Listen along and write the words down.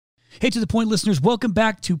Hey, to the point listeners, welcome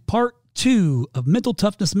back to part 2 of Mental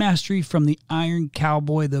Toughness Mastery from the Iron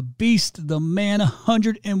Cowboy, the beast, the man,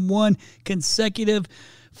 101 consecutive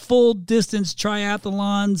full distance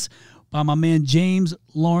triathlons by my man James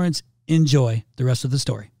Lawrence. Enjoy the rest of the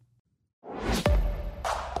story.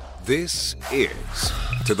 This is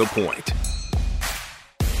To the Point,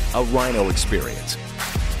 a Rhino experience.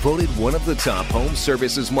 Voted one of the top home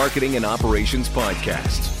services marketing and operations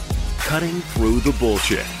podcasts. Cutting through the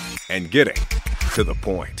bullshit and getting to the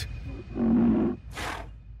point.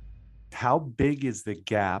 How big is the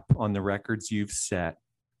gap on the records you've set,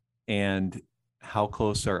 and how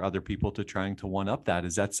close are other people to trying to one up that?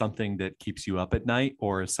 Is that something that keeps you up at night,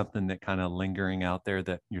 or is something that kind of lingering out there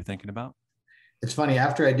that you're thinking about? It's funny.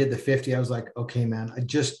 After I did the 50, I was like, okay, man, I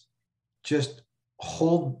just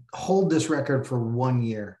hold this record for 1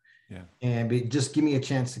 year. Yeah. And just give me a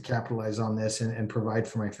chance to capitalize on this and provide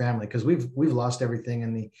for my family. Cause we've lost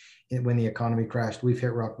everything when the economy crashed. We've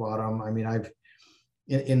hit rock bottom. I mean,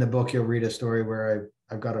 in the book, you'll read a story where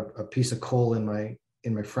I've got a piece of coal in my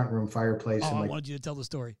front room fireplace. Oh, and I wanted you to tell the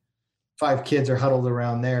story. 5 kids are huddled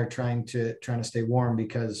around there trying to stay warm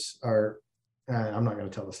because I'm not going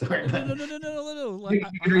to tell the story. No. Like,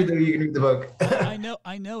 you can read the book. I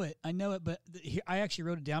know it. But I actually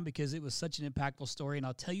wrote it down because it was such an impactful story. And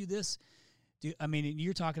I'll tell you this, dude. I mean,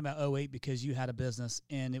 you're talking about 2008 because you had a business,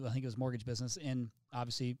 and I think it was mortgage business, and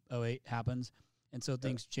obviously 2008 happens, and so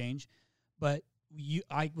things change. But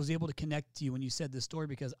I was able to connect to you when you said this story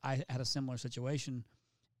because I had a similar situation,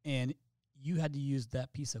 and you had to use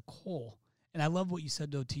that piece of coal. And I love what you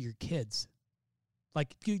said though to your kids.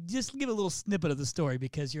 Like, you just give a little snippet of the story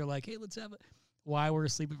because you're like, hey, let's have it. While you're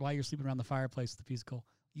sleeping around the fireplace with the piece of coal.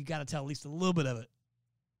 You got to tell at least a little bit of it.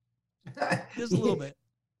 Just a little bit.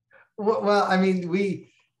 Well, I mean, when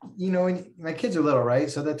my kids are little, right?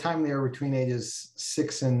 So the time they were between ages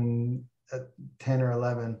 6 and 10 or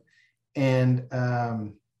 11. And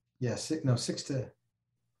 3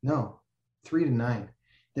 to 9.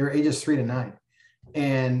 They were ages 3 to 9.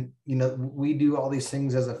 And, we do all these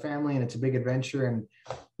things as a family, and it's a big adventure. And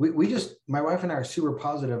my wife and I are super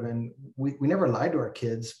positive, and we never lied to our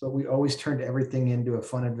kids, but we always turned everything into a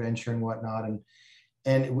fun adventure and whatnot.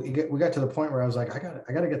 And we got to the point where I was like, I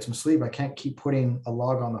got to get some sleep. I can't keep putting a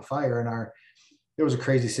log on the fire. And there was a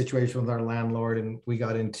crazy situation with our landlord, and we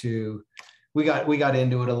got into it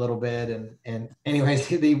a little bit. And anyways,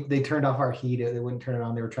 they turned off our heat. They wouldn't turn it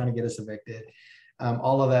on. They were trying to get us evicted.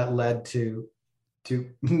 All of that led to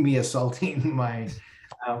me assaulting my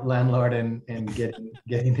landlord and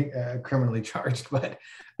getting criminally charged. But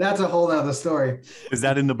that's a whole other story. Is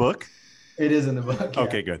that in the book? It is in the book. Yeah.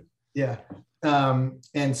 Okay, good. Yeah.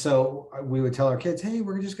 And so we would tell our kids, hey,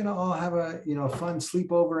 we're just going to all have a fun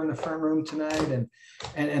sleepover in the front room tonight.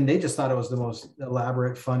 And they just thought it was the most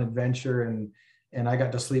elaborate, fun adventure. And I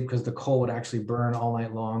got to sleep because the coal would actually burn all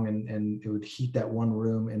night long, and it would heat that one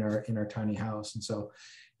room in our tiny house. And so,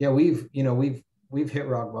 yeah, we've hit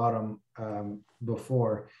rock bottom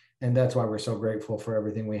before, and that's why we're so grateful for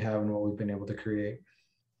everything we have and what we've been able to create.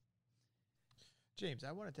 James,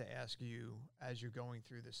 I wanted to ask you, as you're going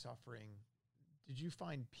through the suffering, did you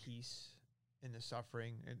find peace in the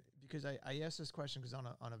suffering? And because I asked this question because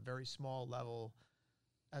on a very small level,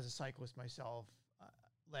 as a cyclist myself,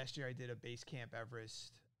 last year I did a base camp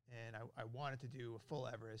Everest, and I wanted to do a full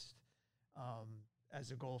Everest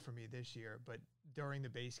as a goal for me this year. But during the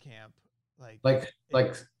base camp, like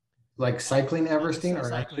cycling Everesting, or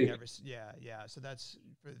cycling actually? Everest, yeah. So that's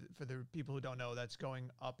for the people who don't know, that's going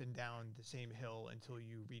up and down the same hill until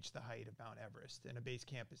you reach the height of Mount Everest, and a base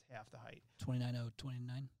camp is half the height.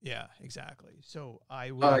 29,029. Yeah, exactly. So I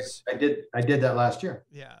did that last year.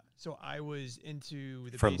 Yeah. So I was into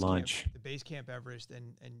the base camp Everest,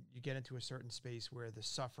 and you get into a certain space where the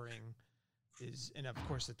suffering is, and of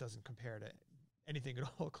course it doesn't compare to anything at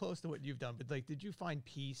all close to what you've done. But like, did you find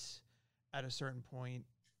peace at a certain point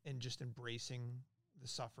in just embracing the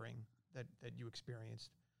suffering that you experienced?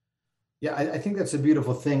 Yeah, I think that's a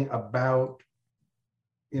beautiful thing about,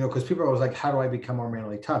 because people are always like, how do I become more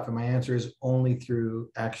mentally tough? And my answer is only through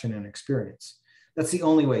action and experience. That's the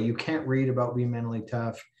only way. You can't read about being mentally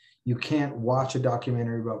tough. You can't watch a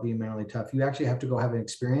documentary about being mentally tough. You actually have to go have an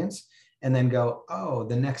experience and then go, oh,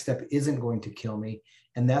 the next step isn't going to kill me.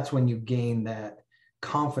 And that's when you gain that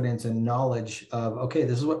confidence and knowledge of, okay,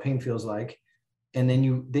 this is what pain feels like. And then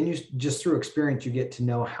you just through experience, you get to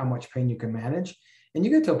know how much pain you can manage. And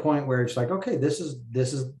you get to a point where it's like, okay, this is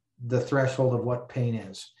the threshold of what pain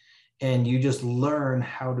is. And you just learn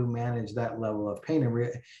how to manage that level of pain.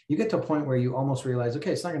 And you get to a point where you almost realize,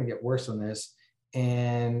 okay, it's not going to get worse than this.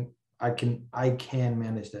 And I can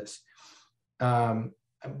manage this.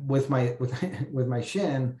 with my with my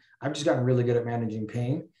shin, I've just gotten really good at managing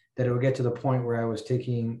pain, that it would get to the point where I was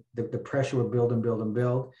taking the pressure would build and build and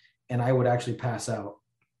build, and I would actually pass out.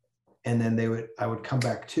 And then I would come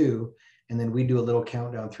back to, and then we'd do a little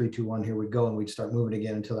countdown, 3, 2, 1, here we go. And we'd start moving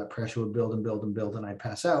again until that pressure would build and build and build, and I'd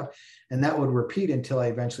pass out. And that would repeat until I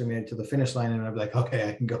eventually made it to the finish line. And I'd be like, okay,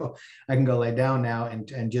 I can go lay down now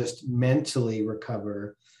and just mentally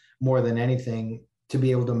recover more than anything to be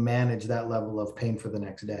able to manage that level of pain for the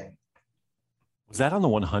next day. Was that on the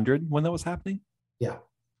 100 when that was happening? Yeah.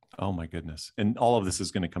 Oh my goodness. And all of this is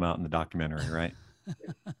going to come out in the documentary, right?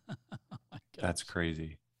 Oh that's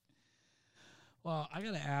crazy. Well, I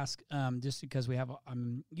got to ask, just because we have, I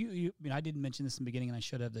mean, I didn't mention this in the beginning, and I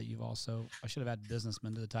should have, that I should have added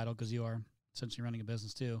businessman to the title, because you are essentially running a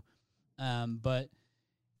business too. But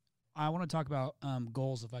I want to talk about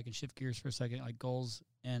goals, if I can shift gears for a second, like goals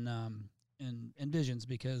and visions,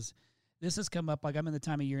 because this has come up. Like, I'm in the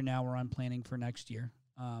time of year now where I'm planning for next year.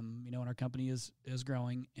 And our company is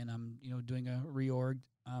growing, and I'm, doing a reorg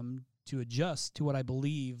to adjust to what I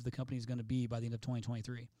believe the company is going to be by the end of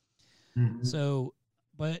 2023. Mm-hmm. So,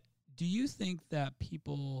 but do you think that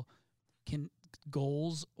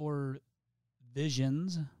goals or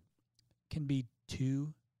visions can be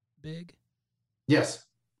too big? Yes,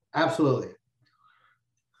 absolutely.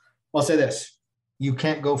 I'll say this: you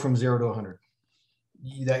can't go from 0 to 100.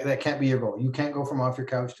 That can't be your goal. You can't go from off your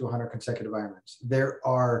couch to 100 consecutive Ironmans. There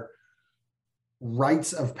are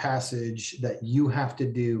rites of passage that you have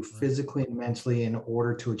to do physically and mentally in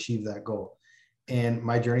order to achieve that goal. And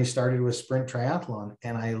my journey started with sprint triathlon,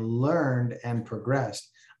 and I learned and progressed.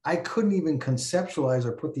 I couldn't even conceptualize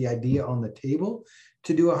or put the idea on the table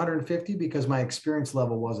to do 150 because my experience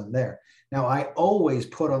level wasn't there. Now, I always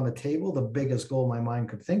put on the table the biggest goal my mind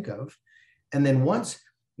could think of. And then once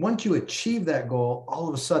you achieve that goal, all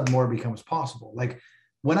of a sudden more becomes possible. Like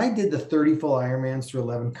when I did the 30 full Ironmans through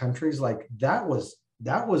 11 countries, like that was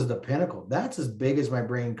the pinnacle. That's as big as my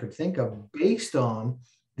brain could think of based on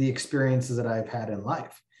the experiences that I've had in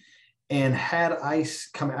life. And had I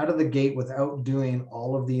come out of the gate without doing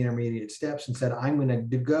all of the intermediate steps and said, I'm going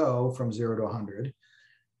to go from 0 to 100.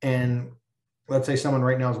 And let's say someone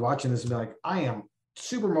right now is watching this and be like, I am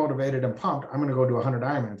super motivated and pumped. I'm going to go to 100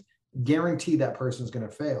 Ironmans. Guarantee that person's going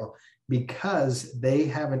to fail because they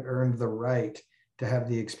haven't earned the right to have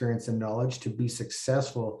the experience and knowledge to be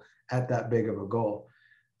successful at that big of a goal.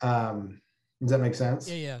 Does that make sense?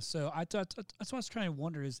 Yeah. So I thought that's what I was trying to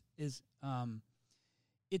wonder is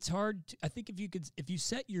it's hard to, I think if you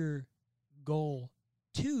set your goal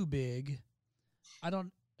too big, I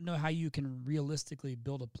don't know how you can realistically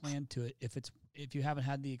build a plan to it if you haven't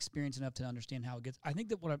had the experience enough to understand how it gets. I think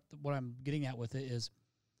that what I'm getting at with it is,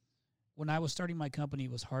 when I was starting my company,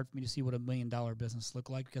 it was hard for me to see what $1 million business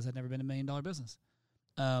looked like because I'd never been a $1 million business.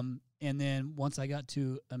 And then once I got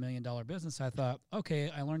to $1 million business, I thought,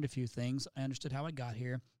 okay, I learned a few things. I understood how I got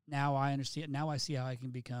here. Now I understand. Now I see how I can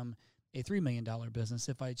become a $3 million business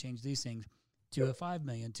if I change these things to a 5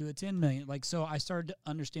 million, to a 10 million. Like, so I started to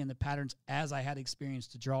understand the patterns as I had experience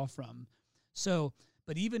to draw from. So,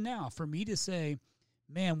 but even now, for me to say,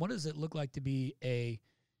 man, what does it look like to be a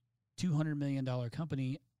 $200 million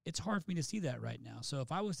company? It's hard for me to see that right now. So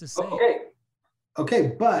if I was to say,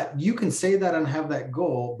 okay, but you can say that and have that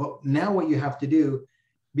goal, but now what you have to do,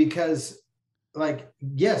 because like,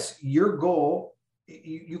 yes, your goal,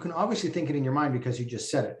 you can obviously think it in your mind because you just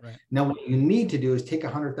said it. Right. Now, what you need to do is take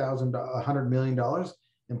 $100 million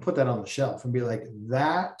and put that on the shelf and be like,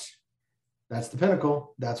 that's the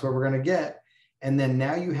pinnacle. That's where we're going to get. And then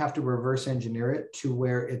now you have to reverse engineer it to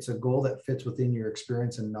where it's a goal that fits within your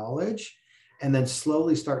experience and knowledge, and then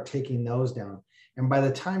slowly start taking those down. And by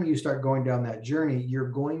the time you start going down that journey,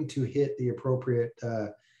 you're going to hit the appropriate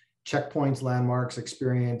checkpoints, landmarks,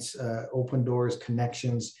 experience, open doors,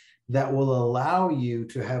 connections that will allow you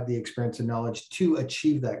to have the experience and knowledge to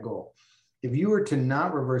achieve that goal. If you were to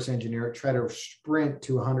not reverse engineer it, try to sprint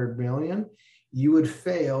to 100 million, you would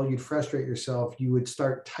fail, you'd frustrate yourself, you would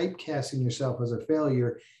start typecasting yourself as a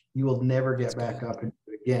failure. You will never get back up and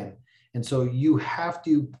do it again. And so you have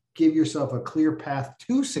to give yourself a clear path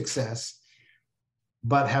to success,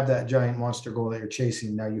 but have that giant monster goal that you're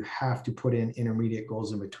chasing. Now you have to put in intermediate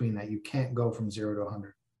goals in between that. You can't go from 0 to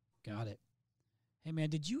 100. Got it. Hey man,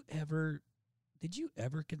 did you ever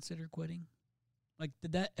consider quitting? Like,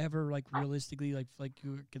 did that ever, like, realistically, like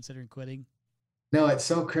you were considering quitting? No, it's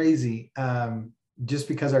so crazy. Just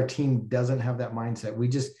because our team doesn't have that mindset, we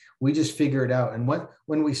just figure it out. And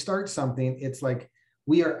when we start something, it's like,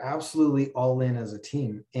 we are absolutely all in as a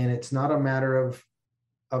team, and it's not a matter of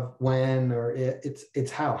when or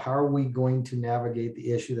it's how are we going to navigate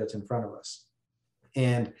the issue that's in front of us.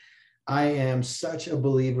 And I am such a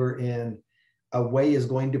believer in a way is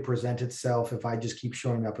going to present itself if I just keep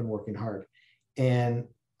showing up and working hard. And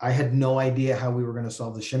I had no idea how we were going to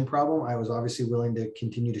solve the shin problem. I was obviously willing to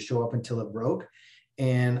continue to show up until it broke.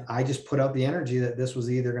 And I just put out the energy that this was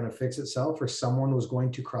either going to fix itself or someone was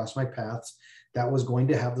going to cross my paths that was going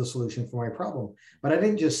to have the solution for my problem. But I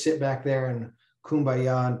didn't just sit back there and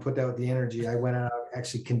kumbaya and put out the energy. I went out,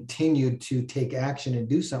 actually continued to take action and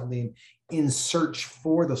do something in search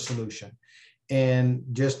for the solution. And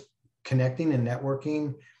just connecting and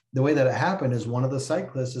networking. The way that it happened is one of the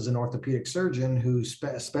cyclists is an orthopedic surgeon who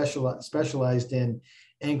specialized in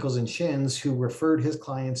ankles and shins, who referred his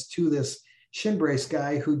clients to this shin brace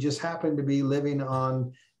guy who just happened to be living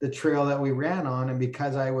on the trail that we ran on. And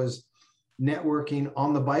because I was networking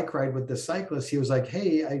on the bike ride with the cyclist, he was like,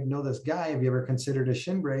 hey, I know this guy. Have you ever considered a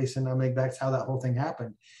shin brace? And I'm like, that's how that whole thing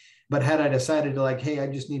happened. But had I decided to hey, I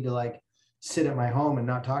just need to sit at my home and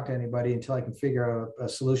not talk to anybody until I can figure out a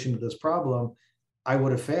solution to this problem, I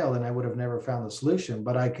would have failed and I would have never found the solution.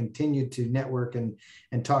 But I continued to network and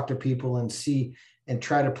talk to people and see and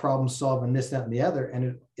try to problem solve and this, that, and the other.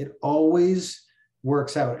 And it always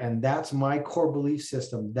works out. And that's my core belief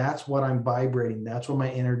system. That's what I'm vibrating. That's what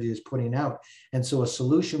my energy is putting out. And so a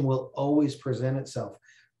solution will always present itself.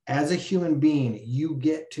 As a human being, you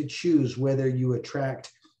get to choose whether you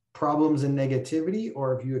attract problems and negativity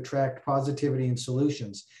or if you attract positivity and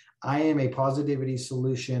solutions. I am a positivity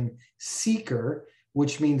solution seeker,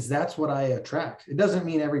 which means that's what I attract. It doesn't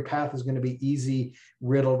mean every path is going to be easy,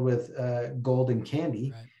 riddled with gold and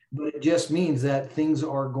candy, right. But it just means that things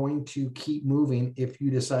are going to keep moving if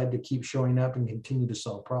you decide to keep showing up and continue to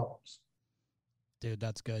solve problems. Dude,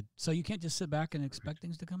 that's good. So you can't just sit back and expect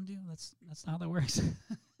things to come to you? That's not how that works.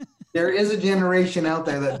 There is a generation out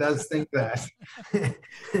there that does think that. I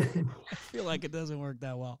feel like it doesn't work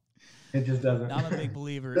that well. It just doesn't. I'm a big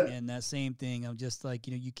believer in that same thing. I'm just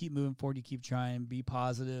you keep moving forward, you keep trying, be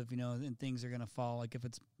positive, and things are going to fall. Like if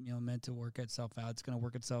it's, meant to work itself out, it's going to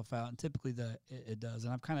work itself out. And typically it does.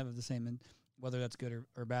 And I'm kind of the same, and whether that's good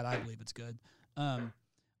or bad, I believe it's good.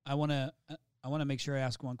 I want to make sure I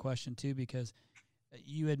ask one question too, because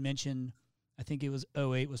you had mentioned, I think it was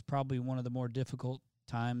 2008 was probably one of the more difficult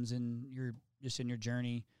times in your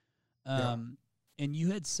journey. And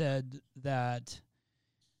you had said that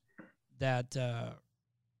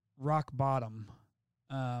rock bottom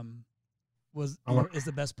is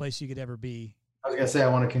the best place you could ever be. I was gonna say, I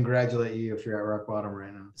want to congratulate you if you're at rock bottom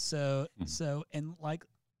right now. So and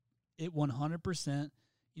it 100%,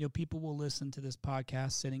 people will listen to this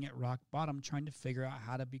podcast sitting at rock bottom trying to figure out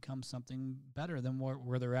how to become something better than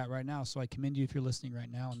where they're at right now. So I commend you if you're listening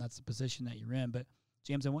right now and that's the position that you're in. But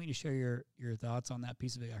James, I want you to share your thoughts on that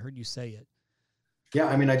piece of it. I heard you say it. Yeah,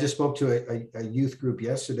 I mean, I just spoke to a youth group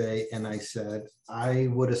yesterday, and I said, I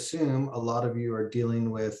would assume a lot of you are dealing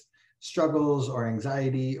with struggles or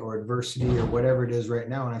anxiety or adversity or whatever it is right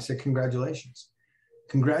now. And I said, congratulations.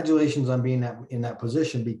 Congratulations on being in that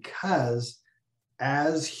position, because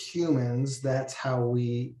as humans, that's how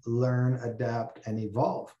we learn, adapt, and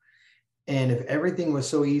evolve. And if everything was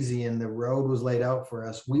so easy and the road was laid out for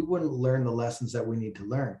us, we wouldn't learn the lessons that we need to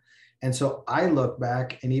learn. And so I look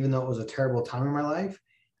back, and even though it was a terrible time in my life,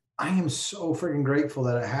 I am so freaking grateful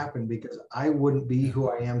that it happened, because I wouldn't be who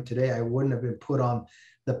I am today. I wouldn't have been put on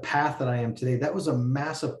the path that I am today. That was a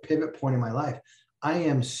massive pivot point in my life. I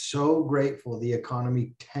am so grateful the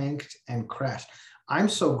economy tanked and crashed. I'm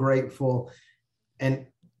so grateful. And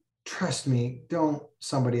trust me, don't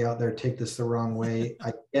somebody out there take this the wrong way.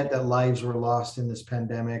 I get that lives were lost in this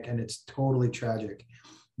pandemic, and it's totally tragic.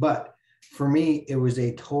 But for me, it was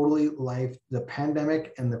a totally the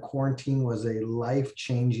pandemic and the quarantine was a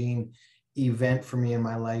life-changing event for me in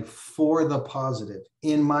my life, for the positive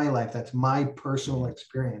in my life. That's my personal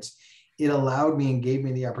experience. It allowed me and gave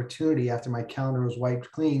me the opportunity, after my calendar was wiped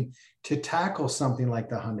clean, to tackle something like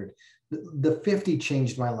the 100. The 50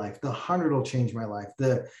 changed my life. The 100 will change my life.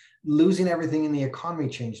 The losing everything in the economy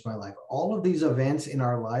changed my life. All of these events in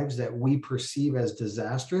our lives that we perceive as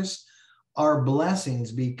disastrous are blessings,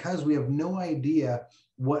 because we have no idea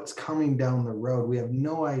what's coming down the road. We have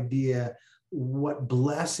no idea what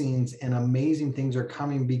blessings and amazing things are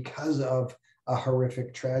coming because of a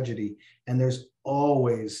horrific tragedy. And there's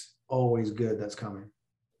always good that's coming.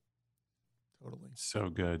 Totally. So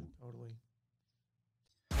good. Totally.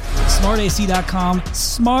 SmartAC.com,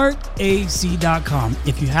 SmartAC.com.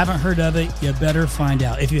 If you haven't heard of it, you better find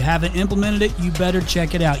out. If you haven't implemented it, you better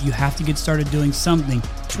check it out. You have to get started doing something.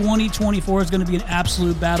 2024 is going to be an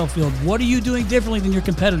absolute battlefield. What are you doing differently than your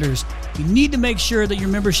competitors? You need to make sure that your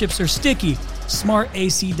memberships are sticky.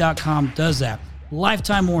 SmartAC.com does that.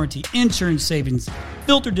 lifetime warranty, insurance savings,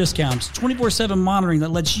 filter discounts, 24/7 monitoring that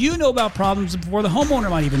lets you know about problems before the homeowner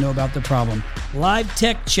might even know about the problem, live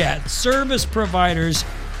tech chat, service providers,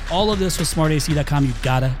 all of this with smartac.com. You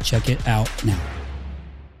gotta check it out now.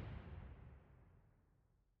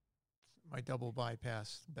 My double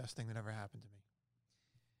bypass, best thing that ever happened to me.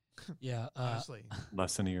 Yeah, Honestly.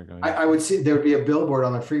 Less than a year ago. I would see there would be a billboard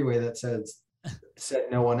on the freeway that said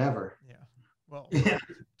no one ever. Yeah. Well,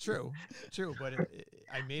 true, but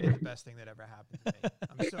I made it the best thing that ever happened to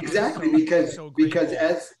me. Exactly, because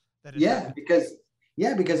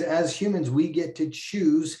as humans, we get to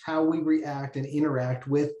choose how we react and interact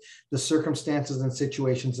with the circumstances and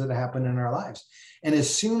situations that happen in our lives. And as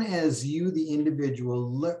soon as you, the individual,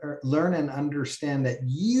 learn and understand that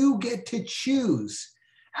you get to choose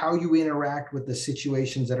how you interact with the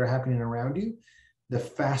situations that are happening around you, the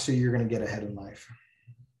faster you're going to get ahead in life.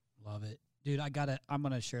 Love it. Dude, I'm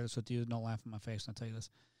going to share this with you. Don't laugh in my face. I'll tell you this.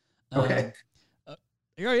 Okay.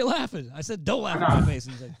 You're already laughing. I said, don't laugh in my face.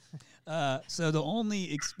 And he's like, so the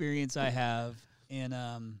only experience I have in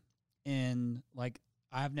like,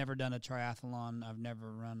 I've never done a triathlon. I've never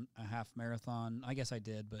run a half marathon. I guess I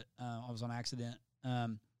did, but I was on accident.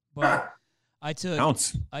 But I took,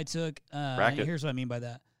 here's what I mean by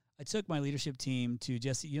that. I took my leadership team to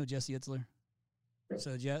Jesse Itzler?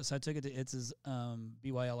 So I took it to Itz's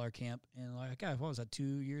BYLR camp, and like, what was that,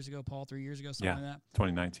 2 years ago, Paul, 3 years ago, something like that?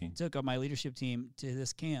 2019. Took my leadership team to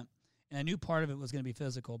this camp, and I knew part of it was going to be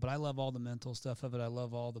physical, but I love all the mental stuff of it. I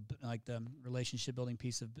love all the relationship building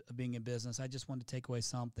piece of being in business. I just wanted to take away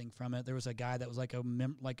something from it. There was a guy that was like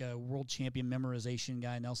a world champion memorization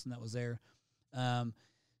guy, Nelson, that was there.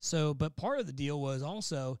 But part of the deal was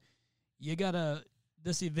also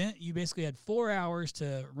this event, you basically had 4 hours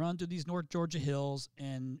to run through these North Georgia hills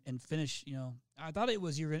and finish. I thought it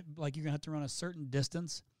was you're going to have to run a certain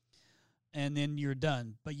distance and then you're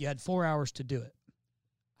done, but you had 4 hours to do it.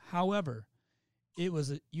 However,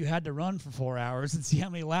 you had to run for 4 hours and see how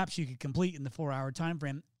many laps you could complete in the 4 hour time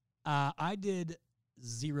frame. I did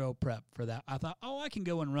zero prep for that. I thought, I can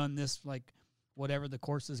go and run this, like, whatever the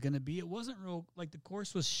course is going to be. It wasn't real, like, the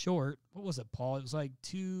course was short. What was it, Paul? It was like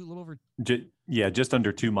a little over. Just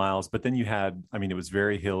under 2 miles. But then you had, it was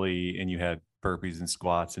very hilly, and you had burpees and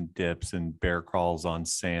squats and dips and bear crawls on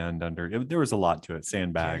sand there was a lot to it.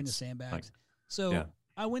 Sandbags. Carrying the sandbags.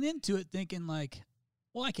 I went into it thinking like,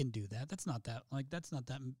 well, I can do that. That's not that, I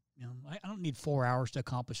don't need 4 hours to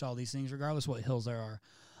accomplish all these things, regardless what hills there are.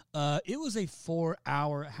 It was a 4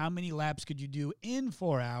 hour. How many laps could you do in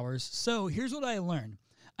 4 hours? So here's what I learned.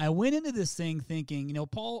 I went into this thing thinking,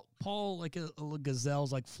 Paul, like a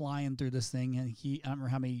gazelle's like flying through this thing, and I don't remember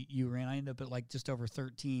how many you ran. I ended up at like just over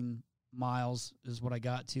 13 miles is what I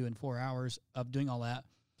got to in 4 hours of doing all that.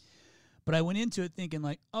 But I went into it thinking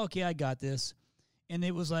like, okay, I got this. And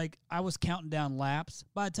it was like I was counting down laps.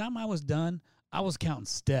 By the time I was done, I was counting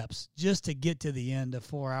steps just to get to the end of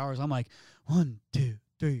 4 hours. I'm like, 1, 2,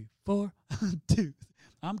 3, 4, 2.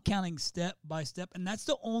 I'm counting step by step, and that's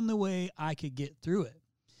the only way I could get through it.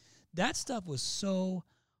 That stuff was so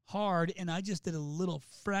hard, and I just did a little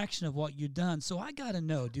fraction of what you've done. So I got to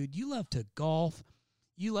know, dude, you love to golf.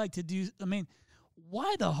 You like to do,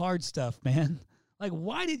 why the hard stuff, man? Like,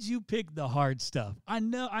 why did you pick the hard stuff?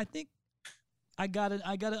 I think I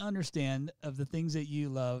gotta understand of the things that you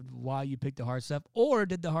loved, why you picked the hard stuff, or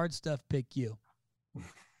did the hard stuff pick you?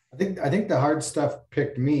 I think the hard stuff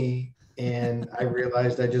picked me, and I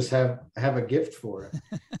realized I just have a gift for it.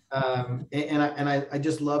 I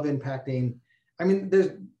just love impacting.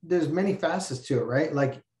 There's many facets to it, right?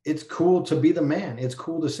 Like, it's cool to be the man. It's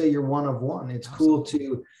cool to say you're one of one. It's cool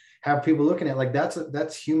to have people looking at, like,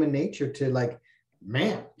 that's human nature to, like,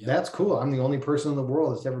 man, that's cool. I'm the only person in the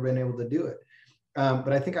world that's ever been able to do it.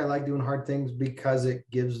 But I think I like doing hard things because it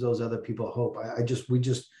gives those other people hope.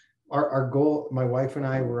 Our goal, my wife and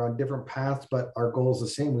I were on different paths, but our goal is the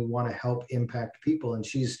same. We want to help impact people. And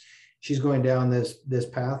she's going down this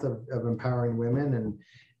path of empowering women.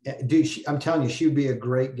 And dude, I'm telling you, she would be a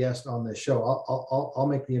great guest on this show. I'll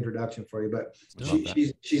make the introduction for you, but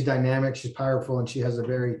she's dynamic, she's powerful, and she has a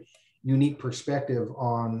very unique perspective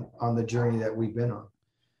on the journey that we've been on.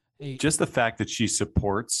 Just the fact that she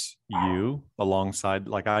supports you alongside,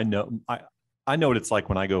 like, I know what it's like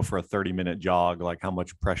when I go for a 30-minute jog, like how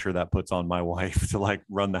much pressure that puts on my wife to, like,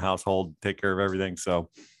 run the household, take care of everything.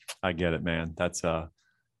 So I get it, man. That's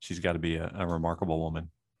she's got to be a remarkable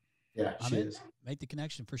woman. Yeah, she is. Make the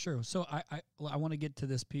connection for sure. So I want to get to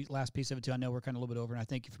this last piece of it too. I know we're kind of a little bit over, and I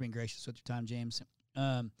thank you for being gracious with your time, James.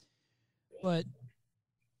 But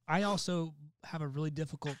I also have a really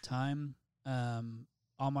difficult time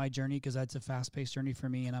on my journey because that's a fast-paced journey for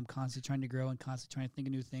me, and I'm constantly trying to grow and constantly trying to think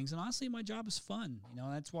of new things. And honestly, my job is fun.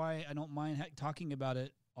 That's why I don't mind talking about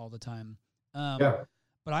it all the time. But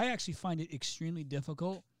I actually find it extremely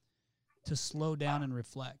difficult to slow down and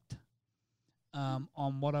reflect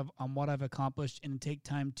on what I've accomplished and take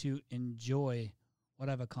time to enjoy what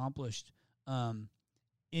I've accomplished.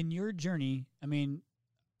 In your journey, I mean,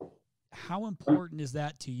 how important is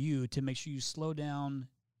that to you to make sure you slow down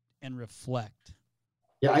and reflect?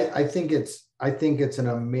 Yeah, I think it's an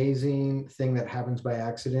amazing thing that happens by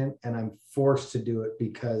accident, and I'm forced to do it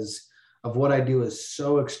because of what I do is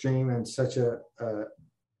so extreme and such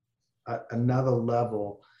another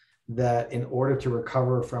level that in order to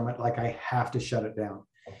recover from it, like I have to shut it down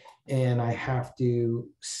and I have to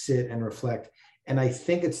sit and reflect. And I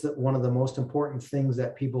think it's one of the most important things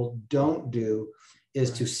that people don't do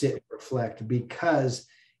is to sit and reflect, because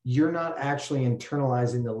you're not actually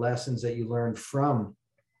internalizing the lessons that you learned from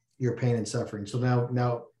your pain and suffering. So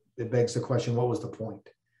now it begs the question, what was the point?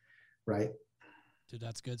 Right? Dude,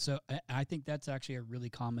 that's good. So I think that's actually a really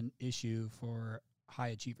common issue for high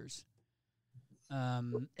achievers.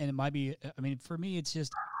 And it might be, I mean, for me, it's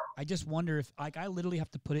just, I just wonder if I literally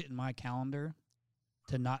have to put it in my calendar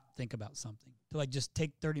to not think about something, to like just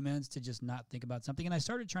take 30 minutes to just not think about something. And I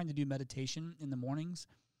started trying to do meditation in the mornings.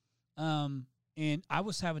 And I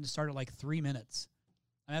was having to start at like 3 minutes.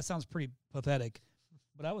 And that sounds pretty pathetic,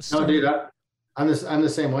 but I was. No, dude, I'm the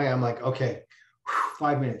same way. I'm like, okay,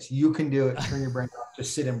 5 minutes, you can do it. Turn your brain off,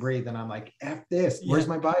 just sit and breathe. And I'm like, F this. Yeah. Where's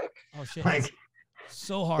my bike? Oh shit. Like,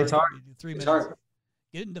 so hard. It's hard. 3 minutes. It's hard.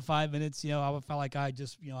 Get into 5 minutes. I felt like I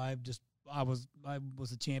was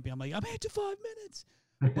a champion. I'm like, I made it to 5 minutes.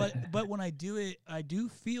 But when I do it, I do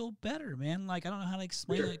feel better, man. Like, I don't know how to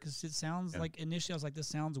explain it because it sounds like initially I was like, this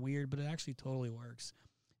sounds weird, but it actually totally works.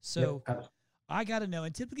 So I got to know.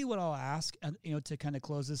 And typically what I'll ask, to kind of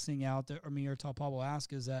close this thing out, or Paul will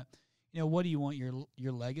ask is that, what do you want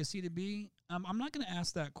your legacy to be? I'm not going to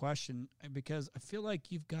ask that question because I feel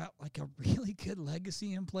like you've got like a really good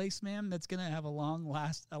legacy in place, man, that's going to have a long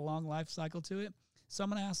life cycle to it. So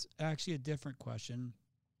I'm going to ask actually a different question,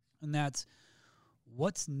 and that's,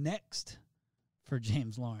 what's next for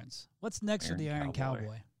James Lawrence? What's next for the Iron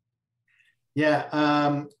Cowboy? Yeah,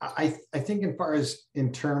 I think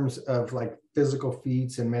in terms of like physical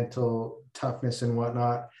feats and mental toughness and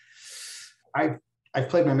whatnot, I've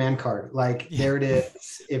played my man card. Like, there it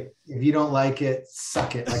is. If you don't like it,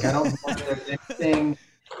 suck it. Like, I don't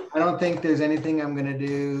think there's anything I'm gonna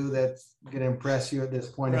do that's gonna impress you at this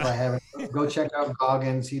point. If I haven't, go check out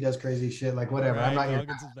Goggins. He does crazy shit. Like, whatever. Right,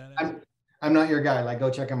 I'm not your guy. Like, go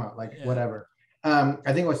check him out. Like, whatever.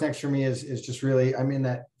 I think what's next for me is just really, I'm in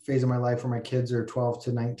that phase of my life where my kids are 12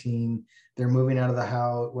 to 19. They're moving out of the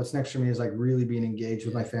house. What's next for me is like really being engaged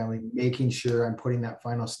with my family, making sure I'm putting that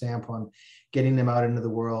final stamp on getting them out into the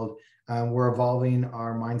world. We're evolving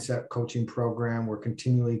our mindset coaching program. We're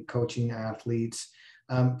continually coaching athletes.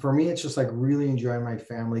 For me, it's just like really enjoying my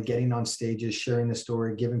family, getting on stages, sharing the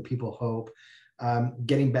story, giving people hope,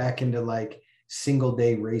 getting back into like single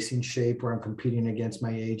day racing shape where I'm competing against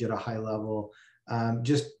my age at a high level. I'm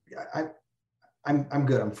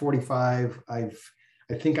good. I'm 45. I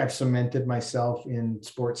think I've cemented myself in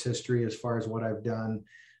sports history as far as what I've done.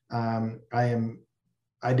 I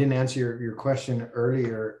didn't answer your question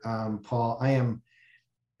earlier, Paul.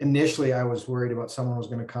 Initially I was worried about someone was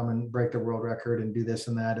going to come and break the world record and do this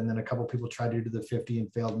and that. And then a couple of people tried to do the 50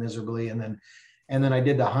 and failed miserably. And then I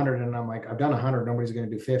did the 100 and I'm like, I've done 100. Nobody's going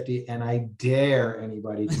to do 50. And I dare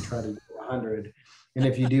anybody to try to do 100. And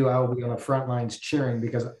if you do, I will be on the front lines cheering,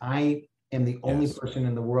 because I am the only person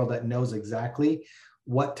in the world that knows exactly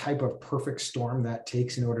what type of perfect storm that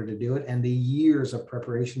takes in order to do it, and the years of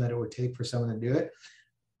preparation that it would take for someone to do it.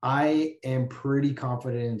 I am pretty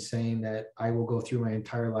confident in saying that I will go through my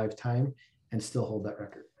entire lifetime and still hold that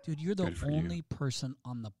record. Dude, you're the only person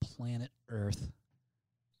on the planet Earth,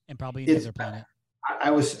 and probably another planet. I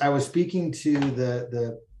was speaking to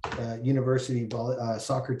the university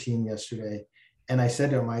soccer team yesterday, and I said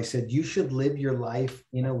to him, I said, you should live your life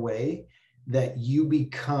in a way that you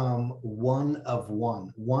become one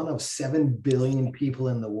of 7 billion people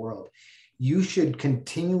in the world. You should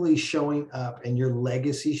continually showing up, and your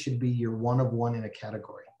legacy should be you're one of one in a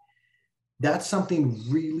category. That's something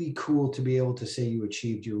really cool to be able to say you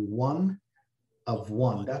achieved. You're one of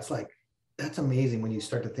one. That's amazing when you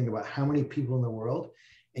start to think about how many people in the world,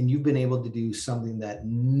 and you've been able to do something that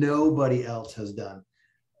nobody else has done.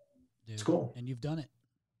 Dude, it's cool. And you've done it.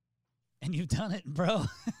 And you've done it, bro.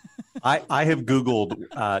 I have Googled,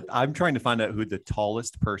 I'm trying to find out who the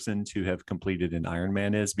tallest person to have completed an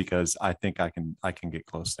Ironman is, because I think I can get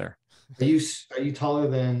close there. Are you taller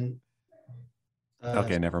than?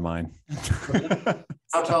 Okay, never mind.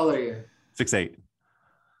 How tall are you? 6'8".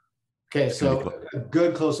 Okay, It's gonna be so a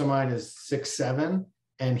good close of mine is 6'7",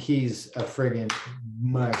 and he's a friggin'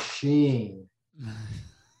 machine.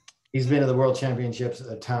 He's been to the World Championships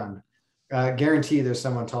a ton. Guarantee there's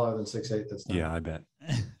someone taller than 6'8" that's done. Yeah, I bet.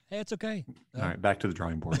 Hey, it's okay. All right, back to the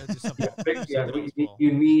drawing board.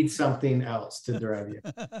 You need something else to drive you.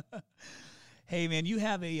 Hey, man, you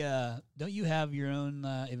have don't you have your own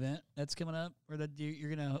event that's coming up or that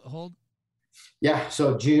you're going to hold? Yeah,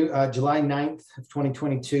 so July 9th of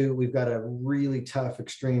 2022, we've got a really tough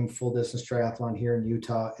extreme full distance triathlon here in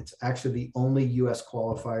Utah. It's actually the only U.S.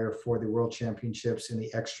 qualifier for the World Championships in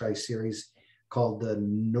the X-Tri series called the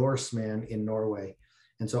Norseman in Norway.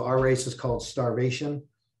 And so our race is called Starvation.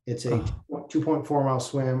 It's a 2.4 mile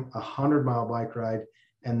swim, 100-mile bike ride,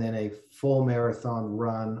 and then a full marathon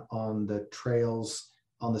run on the trails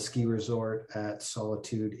on the ski resort at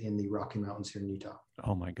Solitude in the Rocky Mountains here in Utah.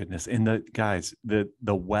 Oh my goodness. And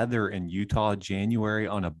the weather in Utah, January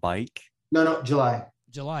on a bike. No, July.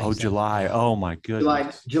 Oh, July. Oh my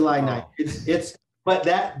goodness. July 9th. It's but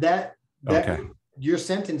that Okay. Your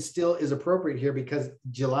sentence still is appropriate here because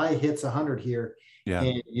July hits 100 here. Yeah.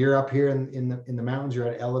 And you're up here in the mountains, you're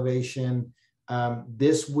at elevation.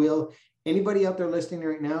 Anybody out there listening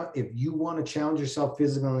right now, if you want to challenge yourself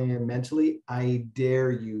physically and mentally, I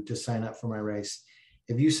dare you to sign up for my race.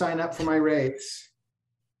 If you sign up for my race,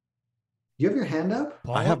 you have your hand up?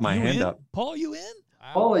 Paul, I have my hand up. Paul, you in?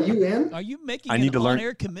 Paul, are you in? Are you making I need an to learn-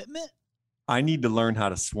 on-air commitment? I need to learn how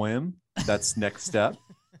to swim. That's next step.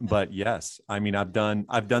 But yes, I mean, I've done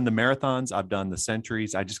the marathons, I've done the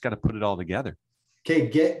centuries. I just got to put it all together. Okay,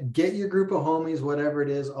 get your group of homies, whatever it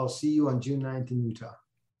is. I'll see you on June 9th in Utah.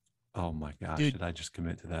 Oh my gosh, Dude, did I just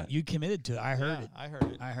commit to that? You committed to it. I heard it. I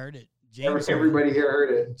heard it. James, Everybody here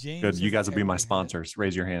heard it. James, Good. You guys will be my everybody heard it. sponsors.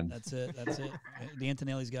 Raise your hand. That's it. Dan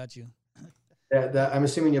Antonelli's got you. I'm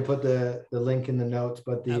assuming you put the link in the notes,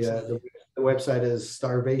 but the website is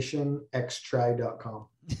starvationxtry.com.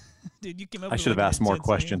 Dude, you came up. I should have asked more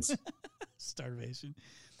questions. Starvation.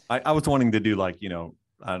 I was wanting to do like, I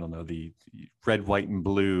don't know, the red, white, and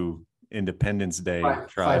blue Independence Day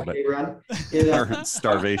try, but 5K run. or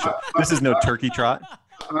starvation. This is no turkey trot.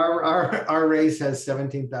 Our race has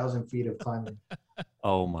 17,000 feet of climbing.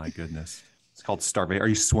 Oh my goodness. It's called starvation. Are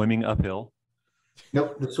you swimming uphill?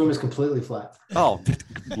 Nope, the swim is completely flat. Oh,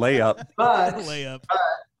 lay up. But Layup.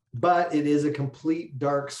 but it is a complete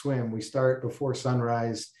dark swim. We start before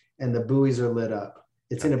sunrise and the buoys are lit up.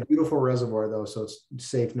 It's in a beautiful reservoir though, so it's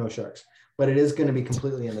safe, no sharks. But it is going to be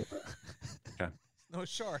completely in the dark. Okay. No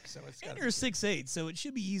sharks, so it's got. And you're 6'8", so it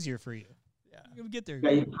should be easier for you. Yeah. You'll get there.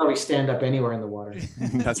 Yeah, you can probably stand up anywhere in the water.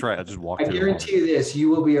 That's right. I just walked I through. guarantee you this, you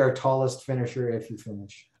will be our tallest finisher if you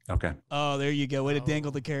finish. Okay. Oh, there you go. Way to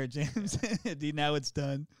dangle the carrot, James. Dude, now it's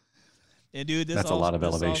done. And dude, That's a lot of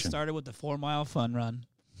elevation. All started with the 4-mile fun run.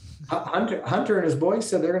 Hunter and his boys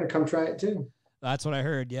said they're going to come try it too. That's what I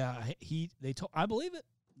heard. Yeah, I believe it.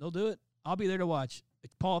 They'll do it. I'll be there to watch.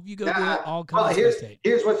 Paul, if you go do it, I'll come. Well,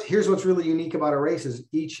 here's what's really unique about a race is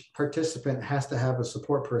each participant has to have a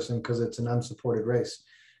support person because it's an unsupported race.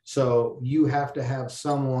 So you have to have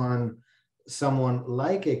someone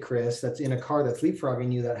like a Chris that's in a car that's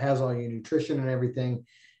leapfrogging you that has all your nutrition and everything.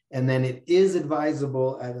 And then it is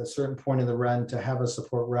advisable at a certain point in the run to have a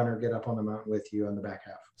support runner get up on the mountain with you on the back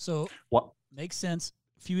half. So what makes sense.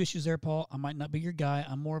 Few issues there, Paul. I might not be your guy.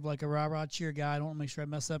 I'm more of like a rah-rah cheer guy. I don't want to make sure I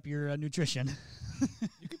mess up your nutrition.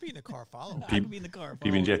 You could be in the car following. I could be in the car.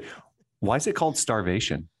 PB&J. Why is it called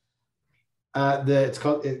starvation? It's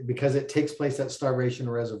called because it takes place at Starvation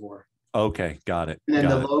Reservoir. Okay, got it. And then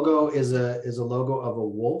the logo is a logo of a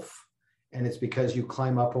wolf, and it's because you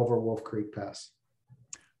climb up over Wolf Creek Pass.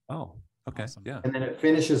 Oh, okay, Awesome. yeah. And then it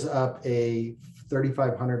finishes up a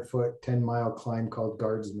 3,500 foot, 10-mile climb called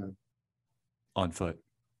Guardsman. On foot.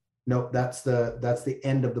 No, that's the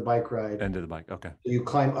end of the bike ride. End of the bike. Okay. So you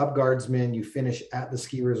climb up Guardsman, you finish at the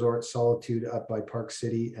ski resort Solitude up by Park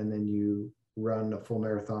City, and then you run a full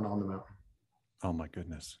marathon on the mountain. Oh my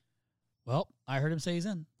goodness. Well, I heard him say he's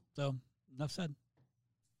in. So enough said.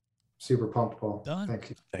 Super pumped, Paul. Done. Thank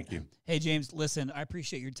you. Thank you. Hey James, listen, I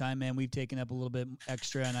appreciate your time, man. We've taken up a little bit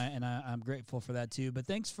extra, and I'm grateful for that too. But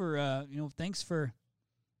thanks for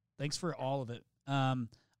thanks for all of it.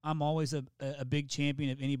 I'm always a big champion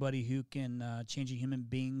of anybody who can change a human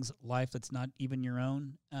being's life that's not even your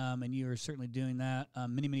own, and you are certainly doing that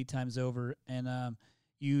many times over. And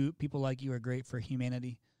people like you are great for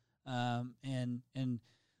humanity. And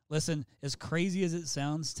listen, as crazy as it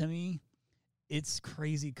sounds to me, it's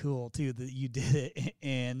crazy cool too that you did it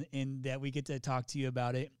and that we get to talk to you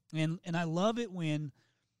about it. And I love it when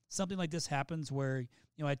something like this happens where,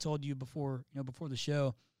 I told you before the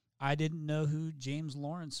show, I didn't know who James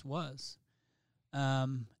Lawrence was.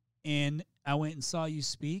 And I went and saw you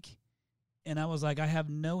speak, and I was like, I have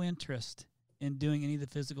no interest in doing any of the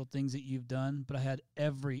physical things that you've done, but I had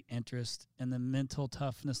every interest in the mental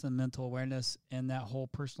toughness and mental awareness and that whole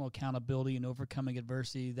personal accountability and overcoming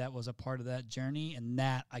adversity that was a part of that journey, and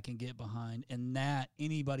that I can get behind, and that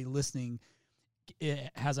anybody listening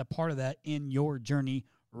has a part of that in your journey,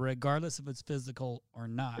 regardless if it's physical or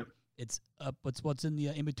not. Yep. It's what's in the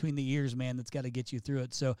in between the ears, man, that's got to get you through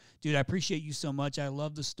it. So, dude, I appreciate you so much. I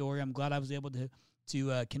love the story. I'm glad I was able to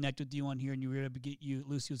connect with you on here, and you were able to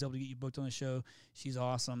Lucy was able to get you booked on the show. She's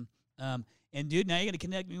awesome. And dude, now you got to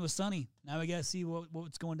connect me with Sunny. Now we got to see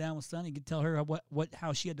what's going down with Sunny. You can tell her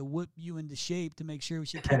how she had to whip you into shape to make sure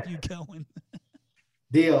she kept you going.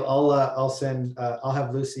 Deal. I'll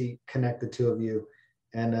have Lucy connect the two of you.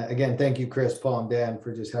 And again, thank you, Chris, Paul, and Dan,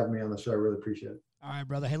 for just having me on the show. I really appreciate it. All right,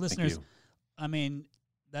 brother. Hey, listeners, I mean,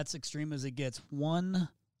 that's extreme as it gets. One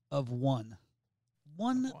of one.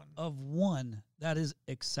 That is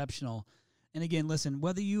exceptional. And again, listen,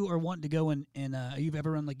 whether you are wanting to go and you've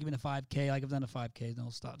ever run like even a 5K, like I've done a 5K. No,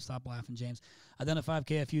 stop laughing, James. I've done a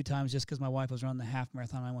 5K a few times just because my wife was running the half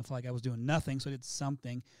marathon. I felt like I was doing nothing, so I did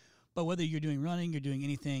something. But whether you're doing running, you're doing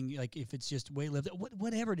anything, like if it's just weightlifting,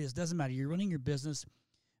 whatever it is, doesn't matter. You're running your business.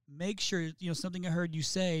 Make sure, something I heard you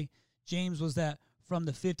say, James, was that from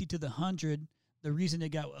the 50 to the 100, the reason it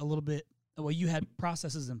got a little bit, you had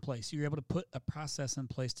processes in place. You were able to put a process in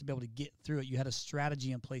place to be able to get through it. You had a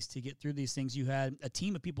strategy in place to get through these things. You had a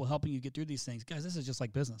team of people helping you get through these things. Guys, this is just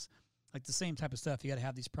like business. Like the same type of stuff. You got to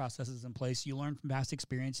have these processes in place. You learn from past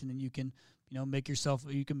experience, and then you can,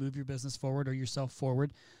 you can move your business forward or yourself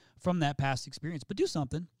forward from that past experience. But do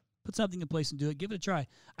something. Put something in place and do it. Give it a try.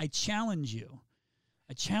 I challenge you,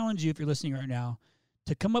 if you're listening right now,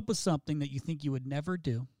 to come up with something that you think you would never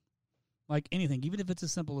do, like anything, even if it's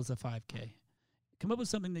as simple as a 5K. Come up with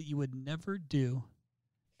something that you would never do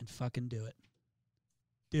and fucking do it.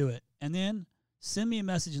 Do it. And then send me a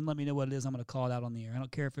message and let me know what it is. I'm going to call it out on the air. I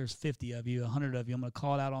don't care if there's 50 of you, 100 of you. I'm going to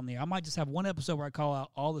call it out on the air. I might just have one episode where I call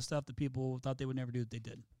out all the stuff that people thought they would never do that they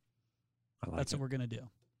did. That's what we're going to do.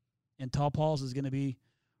 And Tall Paul's is going to be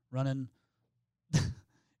running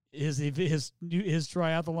his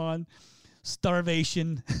triathlon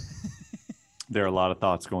starvation. There are a lot of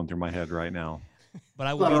thoughts going through my head right now. But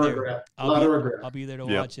I will be there. I'll be there to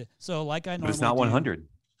watch it. So like I normally do. But it's not 100.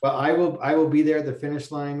 Well, I will be there at the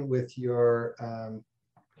finish line with your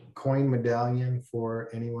coin medallion for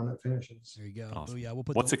anyone that finishes. There you go. Awesome. Oh, yeah, we'll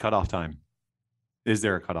put What's the cutoff time? Is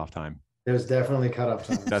there a cutoff time? There's definitely cutoff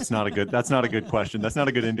time. That's not a good question. That's not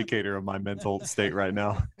a good indicator of my mental state right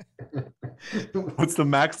now. What's the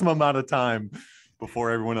maximum amount of time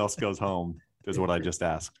before everyone else goes home is what I just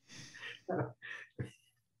asked.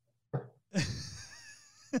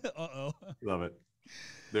 Uh-oh. Love it.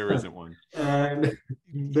 There isn't one.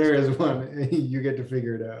 There is one. You get to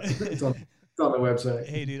figure it out. It's on the website.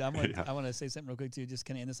 Hey, dude, I want to say something real quick too. Just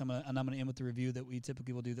kind of end this. I'm gonna end with the review that we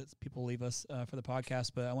typically will do that people leave us for the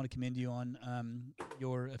podcast. But I want to commend you on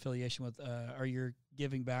your affiliation with or your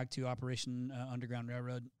giving back to Operation Underground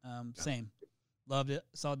Railroad. Same, loved it.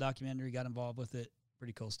 Saw a documentary, got involved with it.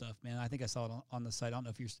 Pretty cool stuff, man. I think I saw it on the site. I don't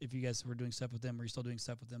know if you guys were doing stuff with them or you're still doing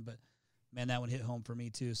stuff with them, but man, that one hit home for me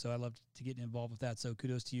too. So I love to get involved with that. So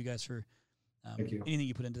kudos to you guys for anything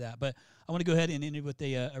you put into that. But I want to go ahead and end it with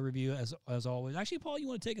a review as always. Actually, Paul, you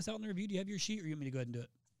want to take us out in the review? Do you have your sheet or you want me to go ahead and do it?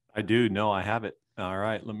 I do. No, I have it. All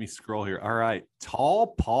right. Let me scroll here. All right.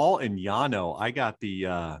 Tall, Paul, and Yano. I got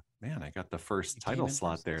the first title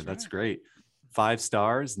slot there. That's great. 5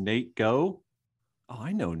 stars. Nate, go. Oh,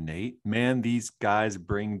 I know Nate. Man, these guys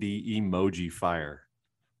bring the emoji fire.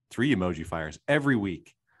 3 emoji fires every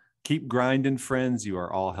week. Keep grinding, friends. You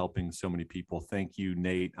are all helping so many people. Thank you,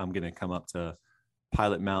 Nate. I'm going to come up to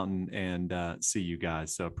Pilot Mountain and see you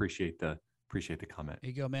guys. So appreciate the comment. There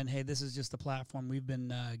you go, man. Hey, this is just the platform we've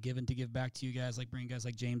been given to give back to you guys, like bringing guys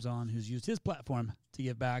like James on, who's used his platform to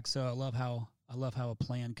give back. So I love how a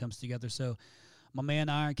plan comes together. So my man,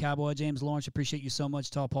 Iron Cowboy, James Lawrence, appreciate you so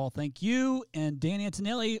much. Tall Paul, thank you. And Dan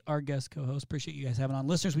Antonelli, our guest co-host, appreciate you guys having on.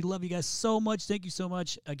 Listeners, we love you guys so much. Thank you so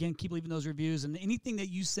much. Again, keep leaving those reviews. And anything that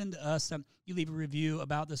you send to us, you leave a review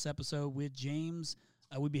about this episode with James,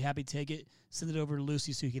 we'd be happy to take it. Send it over to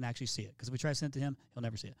Lucy so he can actually see it. Because if we try to send it to him, he'll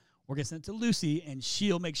never see it. We're going to send it to Lucy, and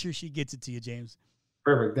she'll make sure she gets it to you, James.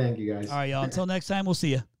 Perfect. Thank you, guys. All right, y'all. Until next time, we'll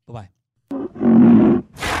see you. Bye-bye.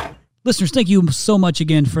 Listeners, thank you so much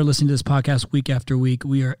again for listening to this podcast week after week.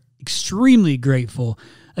 We are extremely grateful.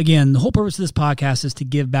 Again, the whole purpose of this podcast is to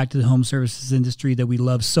give back to the home services industry that we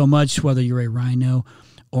love so much, whether you're a Rhino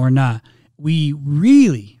or not. We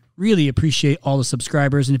really, really appreciate all the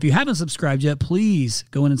subscribers. And if you haven't subscribed yet, please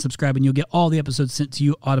go in and subscribe, and you'll get all the episodes sent to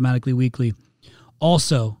you automatically weekly.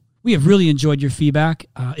 Also, we have really enjoyed your feedback.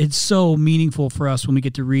 It's so meaningful for us when we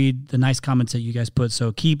get to read the nice comments that you guys put.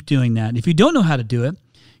 So keep doing that. And if you don't know how to do it,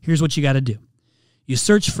 here's what you got to do. You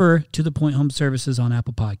search for To The Point Home Services on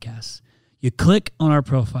Apple Podcasts. You click on our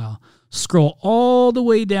profile, scroll all the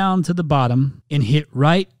way down to the bottom, and hit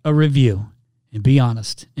write a review. And be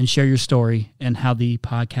honest and share your story and how the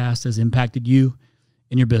podcast has impacted you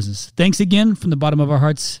and your business. Thanks again from the bottom of our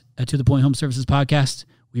hearts at To The Point Home Services Podcast.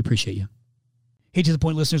 We appreciate you. Hey, To The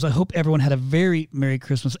Point listeners, I hope everyone had a very Merry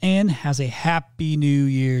Christmas and has a Happy New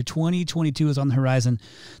Year. 2022 is on the horizon.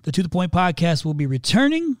 The To The Point podcast will be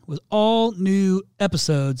returning with all new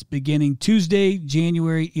episodes beginning Tuesday,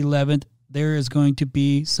 January 11th. There is going to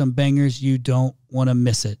be some bangers. You don't want to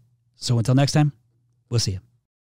miss it. So until next time, we'll see you.